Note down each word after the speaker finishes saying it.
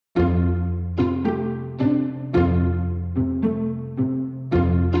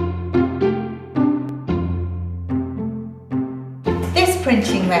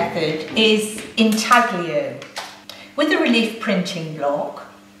method is Intaglio. With a relief printing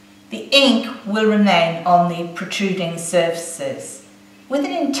block, the ink will remain on the protruding surfaces. With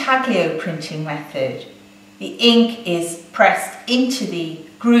an Intaglio printing method, the ink is pressed into the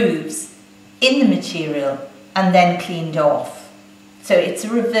grooves in the material and then cleaned off. So it's a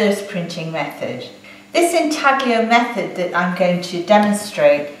reverse printing method. This Intaglio method that I'm going to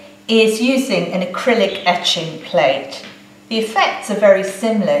demonstrate is using an acrylic etching plate. The effects are very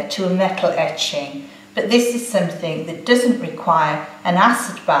similar to a metal etching, but this is something that doesn't require an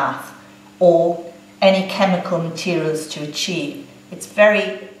acid bath or any chemical materials to achieve. It's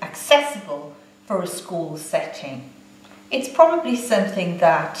very accessible for a school setting. It's probably something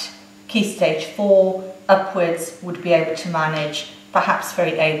that Key Stage 4 upwards would be able to manage, perhaps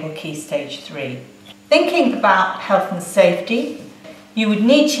very able Key Stage 3. Thinking about health and safety, you would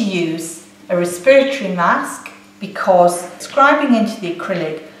need to use a respiratory mask because scribing into the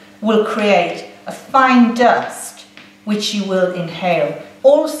acrylic will create a fine dust which you will inhale.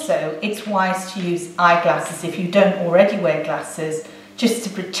 Also, it's wise to use eyeglasses if you don't already wear glasses, just to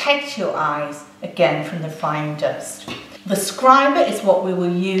protect your eyes again from the fine dust. The scriber is what we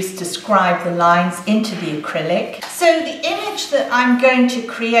will use to scribe the lines into the acrylic. So the image that I'm going to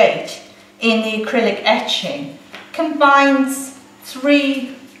create in the acrylic etching combines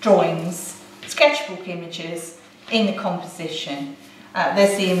 3 drawings, sketchbook images in the composition.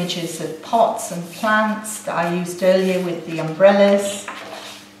 There's the images of pots and plants that I used earlier with the umbrellas.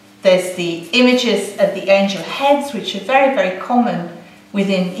 There's the images of the angel heads, which are very, very common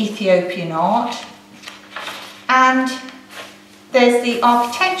within Ethiopian art. And there's the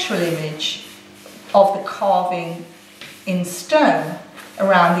architectural image of the carving in stone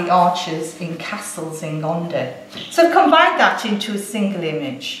around the arches in castles in Gondar. So I've combined that into a single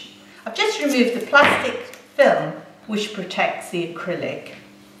image. I've just removed the plastic film which protects the acrylic.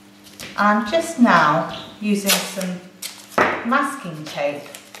 I'm just now using some masking tape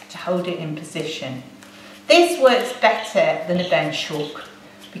to hold it in position. This works better than a bench hook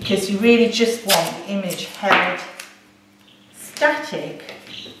because you really just want the image held static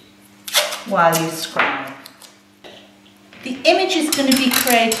while you scribe. The image is going to be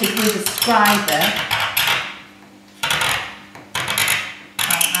created with a scriber,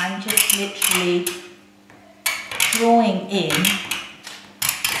 and I'm just literally drawing in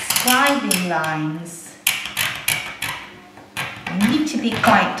scribing lines. They need to be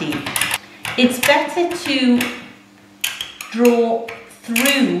quite deep. It's better to draw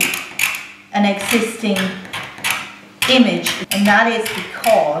through an existing image, and that is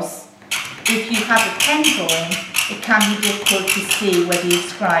because if you have a pen drawing, it can be difficult to see whether you've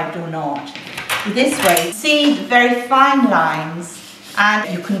scribed or not. This way, you see the very fine lines and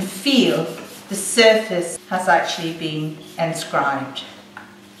you can feel the surface has actually been inscribed.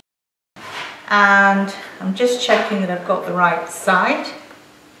 And I'm just checking that I've got the right side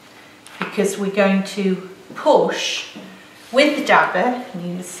because we're going to push with the dabber. And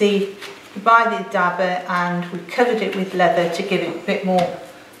you can see we buy the dabber and we covered it with leather to give it a bit more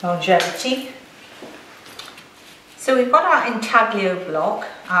longevity. So we've got our Intaglio block,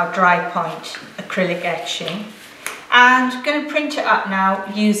 our dry point acrylic etching, and I'm going to print it up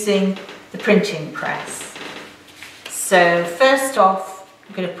now using the printing press. So first off,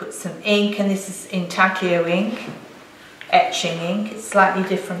 I'm going to put some ink, and this is Intaglio ink, etching ink. It's slightly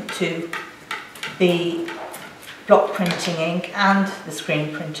different to the block printing ink and the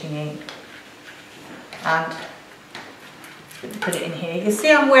screen printing ink. And put it in here. You can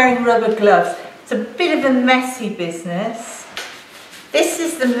see I'm wearing rubber gloves. It's a bit of a messy business. This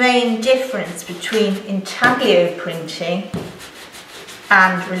is the main difference between Intaglio printing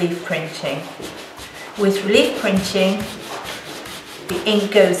and relief printing. With relief printing, the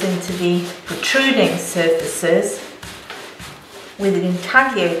ink goes into the protruding surfaces. With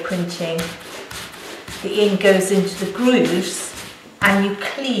Intaglio printing, the ink goes into the grooves and you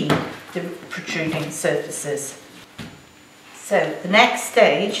clean the protruding surfaces. So the next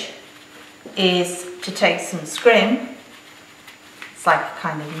stage is to take some scrim. It's like a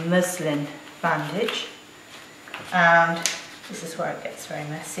kind of muslin bandage, and this is where it gets very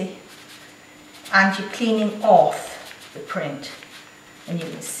messy, and you're cleaning off the print, and you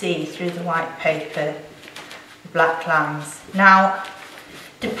can see through the white paper the black lines. Now,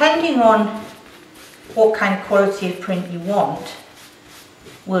 depending on what kind of quality of print you want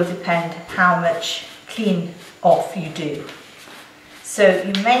will depend how much clean off you do. So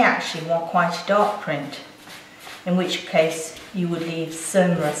you may actually want quite a dark print, in which case you would leave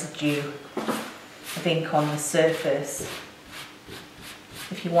some residue of ink on the surface.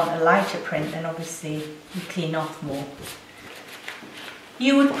 If you want a lighter print, then obviously you clean off more.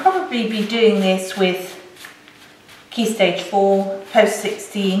 You would probably be doing this with Key Stage 4, Post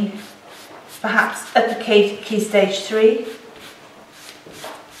 16, perhaps at the Key Stage 3.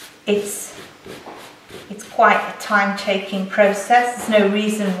 It's quite a time-taking process. There's no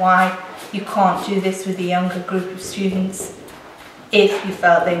reason why you can't do this with a younger group of students if you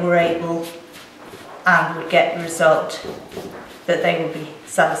felt they were able and would get the result that they would be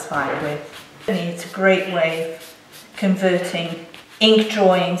satisfied with. It's a great way of converting ink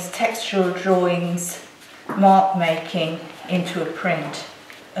drawings, textural drawings, mark making into a print,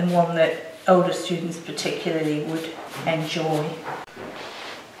 and one that older students particularly would enjoy.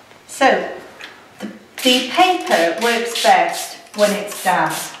 So the paper works best when it's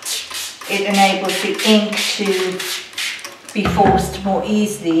damp. It enables the ink to be forced more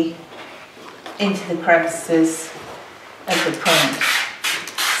easily into the crevices of the print.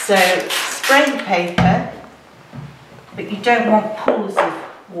 So spray the paper, but you don't want pools of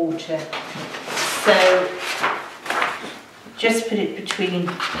water. So just put it between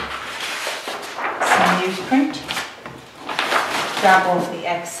some newsprint, dab off the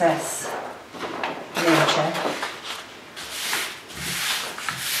excess water.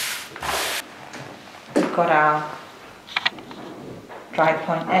 We've got our dry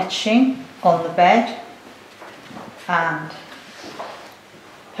point etching on the bed, and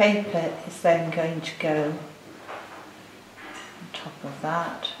paper is then going to go on top of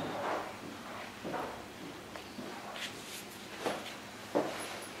that.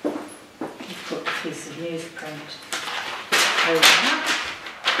 You put a piece of newsprint over that.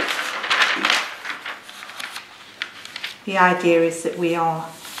 The idea is that we are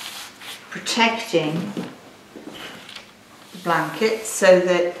protecting the blanket so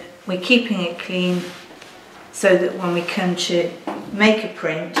that we're keeping it clean, so that when we come to make a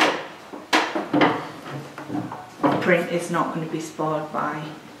print, the print is not going to be spoiled by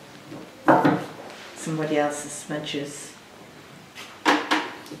somebody else's smudges.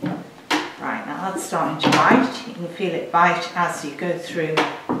 Right, now that's starting to bite. You can feel it bite as you go through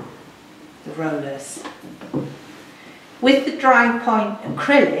the rollers. With the dry point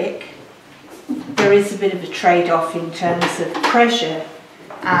acrylic, there is a bit of a trade-off in terms of pressure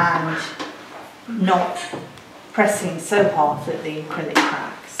and not pressing so hard that the acrylic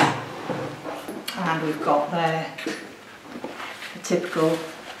cracks. And we've got there a typical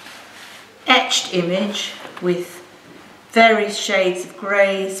etched image with various shades of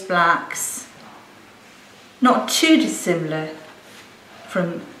greys, blacks, not too dissimilar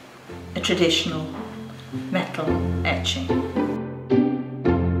from a traditional metal etching.